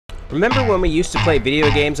Remember when we used to play video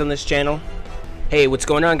games on this channel? Hey, what's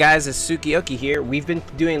going on, guys? It's Sukioki here. We've been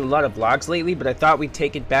doing a lot of vlogs lately, but I thought we'd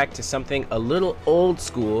take it back to something a little old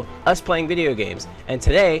school, us playing video games. And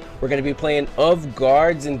today, we're going to be playing of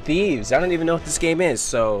Guards and Thieves. I don't even know what this game is,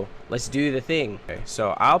 so let's do the thing. Okay,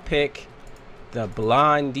 so I'll pick the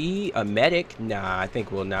Blondie, a medic. Nah, I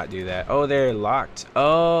think we'll not do that. Oh, they're locked.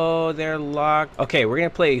 Oh, they're locked. Okay, we're going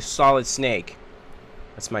to play Solid Snake.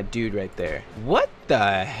 That's my dude right there. What the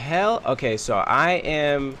hell? Okay, so I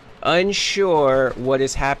am unsure what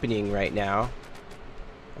is happening right now.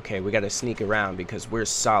 Okay, we gotta sneak around because we're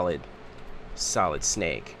Solid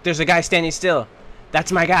Snake. There's a guy standing still.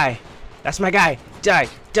 That's my guy. That's my guy. Die,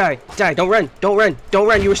 die, die. Don't run, don't run, don't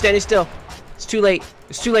run. You were standing still. It's too late.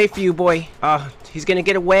 It's too late for you, boy. He's gonna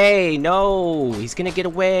get away. No, he's gonna get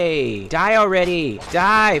away. Die already.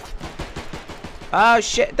 Die. Oh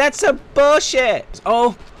shit, that's a bullshit.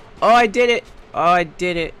 Oh, I did it. Oh, I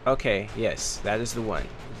did it. Okay, yes, that is the one.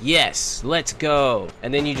 Yes, let's go.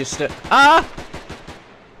 And then you just stood. Ah!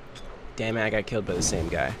 Damn it, I got killed by the same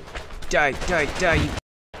guy. Die, die, die, you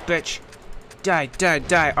bitch. Die, die,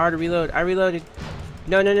 die. R to reload. I reloaded.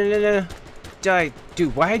 No, no, no, no, no. Die.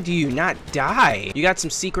 Dude, why do you not die? You got some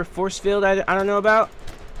secret force field I don't know about?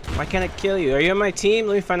 Why can't I kill you? Are you on my team?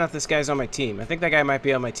 Let me find out if this guy's on my team. I think that guy might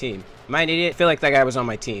be on my team. Am I an idiot? I feel like that guy was on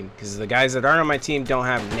my team because the guys that aren't on my team don't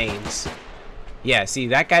have names. Yeah, see,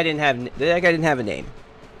 that guy didn't have a name.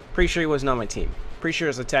 Pretty sure he wasn't on my team. Pretty sure I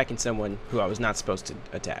was attacking someone who I was not supposed to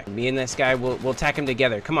attack. Me and this guy we'll attack him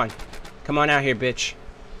together. Come on. Come on out here, bitch.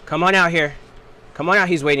 Come on out here. Come on out.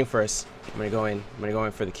 He's waiting for us. I'm gonna go in. I'm gonna go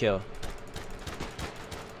in for the kill.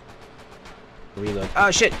 Reload.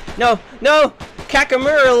 Oh shit. No, no!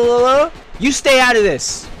 Kakamura, you stay out of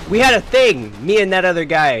this. We had a thing, me and that other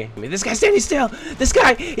guy. I mean, this guy's standing still. This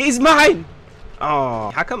guy, he's mine.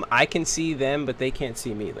 Oh, how come I can see them but they can't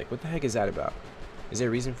see me? Like, what the heck is that about? Is there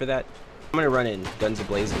a reason for that? I'm gonna run in guns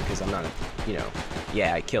a-blazing because I'm not, you know,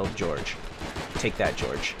 yeah, I killed George. Take that,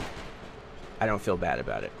 George. I don't feel bad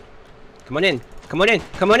about it. Come on in. Come on in.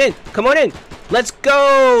 Come on in. Come on in. Let's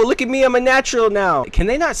go. Look at me. I'm a natural now. Can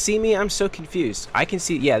they not see me? I'm so confused. I can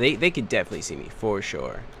see. Yeah, they can definitely see me for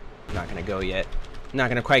sure. I'm not going to go yet. I'm not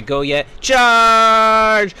going to quite go yet.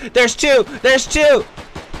 Charge. There's two. There's two.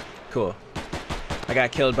 Cool. I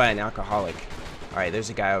got killed by an alcoholic. All right, there's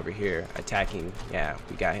a guy over here attacking. Yeah,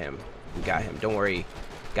 we got him. We got him. Don't worry.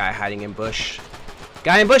 Guy hiding in bush.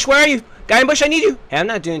 Guy in bush, where are you? Guy in bush, I need you. Hey, I'm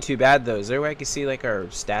not doing too bad though. Is there a way I can see like our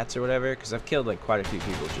stats or whatever? Because I've killed like quite a few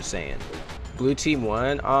people, just saying. Blue team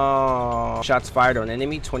won. Oh, shots fired on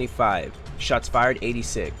enemy 25. Shots fired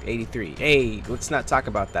 86, 83. Hey, let's not talk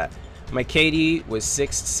about that. My KD was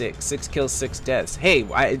 6-6. 6 kills, 6 deaths. Hey,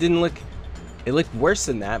 it didn't look. It looked worse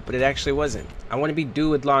than that, but it actually wasn't. I want to be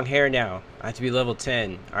dude with long hair now. I have to be level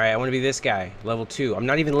 10. All right, I want to be this guy, level 2. I'm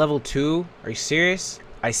not even level 2. Are you serious?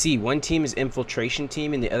 I see one team is infiltration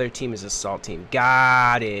team and the other team is assault team.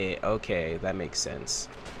 Got it. Okay, that makes sense.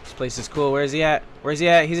 This place is cool. Where is he at? Where is he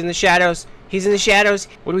at? He's in the shadows. He's in the shadows.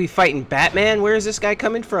 What are we fighting? Batman? Where is this guy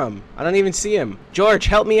coming from? I don't even see him. George,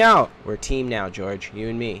 help me out. We're a team now, George. You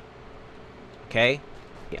and me. Okay?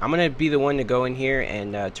 Yeah, I'm going to be the one to go in here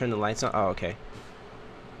and turn the lights on. Oh, okay.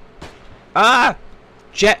 Ah!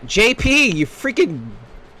 JP, you freaking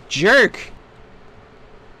jerk.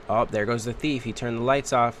 Oh, there goes the thief. He turned the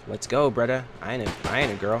lights off. Let's go, brother. I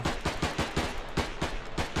ain't a girl.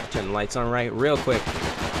 Turn the lights on right real quick.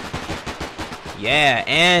 Yeah,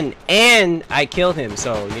 and I killed him,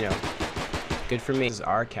 so, you know, good for me. This is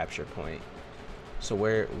our capture point. So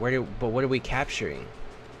but what are we capturing?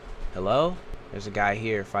 Hello? There's a guy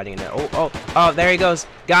here fighting in oh, there he goes.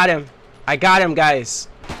 Got him. I got him, guys.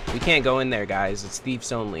 We can't go in there, guys. It's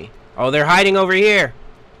thieves only. Oh, they're hiding over here.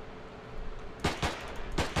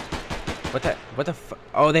 What the fu-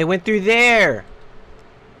 Oh, they went through there.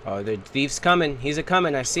 Oh, the thief's coming. He's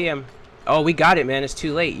a-coming. I see him. Oh, we got it, man. It's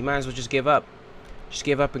too late. You might as well just give up. Just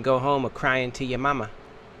give up and go home crying to your mama.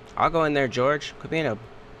 I'll go in there, George. Quit being a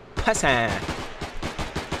pussy.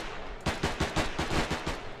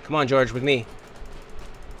 Come on, George, with me.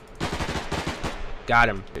 Got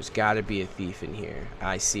him. There's gotta be a thief in here.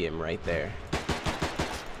 I see him right there.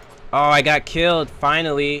 Oh, I got killed.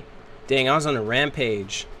 Finally. Dang, I was on a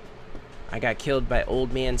rampage. I got killed by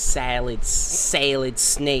old man Salad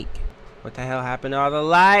Snake. What the hell happened to all the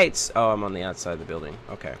lights? Oh, I'm on the outside of the building.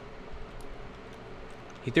 Okay.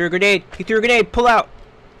 He threw a grenade. He threw a grenade. Pull out.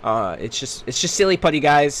 It's just silly putty,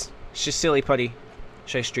 guys. It's just silly putty.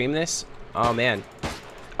 Should I stream this? Oh man.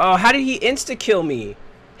 Oh, how did he insta kill me?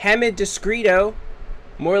 Hamid Discreto.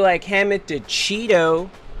 More like Hamid to Cheeto.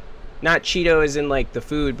 Not Cheeto as in like the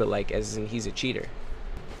food, but like as in he's a cheater.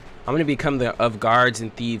 I'm gonna become the of Guards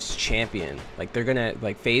and Thieves champion. Like they're gonna,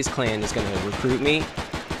 like FaZe Clan is gonna recruit me,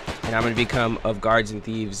 and I'm gonna become of Guards and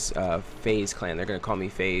Thieves FaZe Clan. They're gonna call me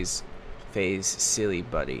FaZe silly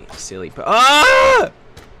buddy, ah!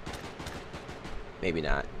 Maybe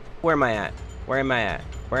not. Where am I at? Where am I at?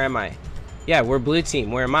 Where am I? Yeah, we're blue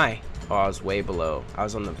team. Where am I? Oh, I was way below. I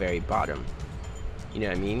was on the very bottom. You know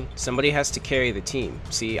what I mean? Somebody has to carry the team.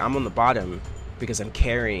 See, I'm on the bottom because I'm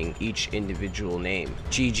carrying each individual name.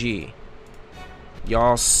 GG.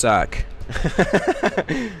 Y'all suck.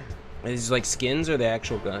 Is like skins or the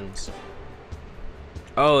actual guns?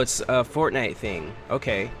 Oh, it's a Fortnite thing.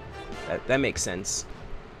 Okay. That makes sense.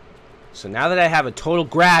 So now that I have a total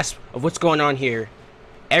grasp of what's going on here,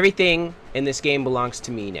 everything in this game belongs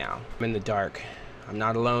to me now. I'm in the dark. I'm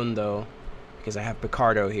not alone though, because I have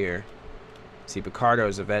Picardo here. See, Picardo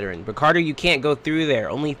is a veteran. Picardo, you can't go through there.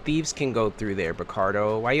 Only thieves can go through there,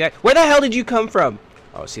 Picardo. Why you at? Where the hell did you come from?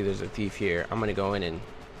 Oh, see, there's a thief here. I'm gonna go in and...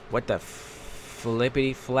 What the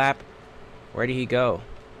flippity flap? Where did he go?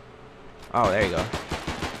 Oh, there you go.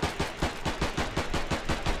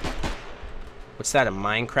 What's that, a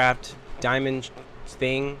Minecraft diamond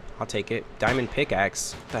thing? I'll take it. Diamond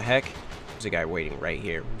pickaxe. What the heck? There's a guy waiting right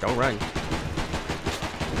here. Don't run.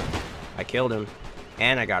 I killed him.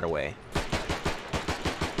 And I got away.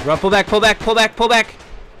 Run, pull back, pull back, pull back, pull back.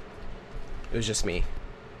 It was just me.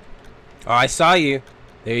 Oh, I saw you.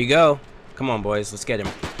 There you go. Come on, boys. Let's get him.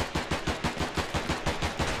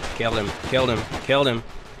 Killed him. Killed him. Killed him.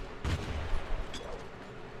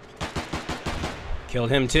 Killed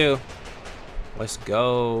him, too. Let's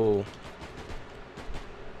go.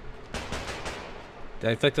 Did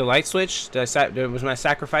I flick the light switch? Was my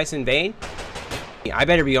sacrifice in vain? I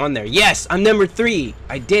better be on there. Yes, I'm number 3.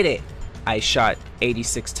 I did it. I shot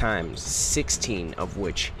 86 times, 16 of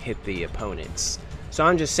which hit the opponents. So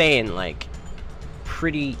I'm just saying, like,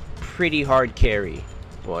 pretty hard carry,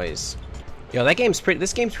 boys. Yo, this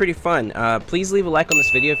game's pretty fun. Please leave a like on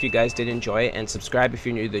this video if you guys did enjoy it, and subscribe if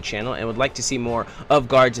you're new to the channel and would like to see more of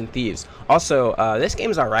Guards and Thieves. Also, this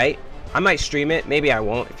game's alright. I might stream it, maybe I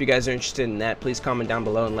won't. If you guys are interested in that, please comment down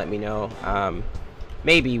below and let me know.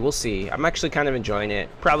 Maybe, we'll see. I'm actually kind of enjoying it.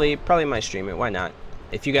 Probably might stream it, why not?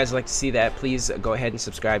 If you guys would like to see that, please go ahead and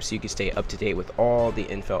subscribe so you can stay up to date with all the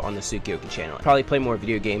info on the Sukioki channel. I'll probably play more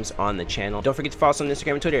video games on the channel. Don't forget to follow us on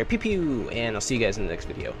Instagram and Twitter. Pew pew! And I'll see you guys in the next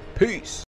video. Peace!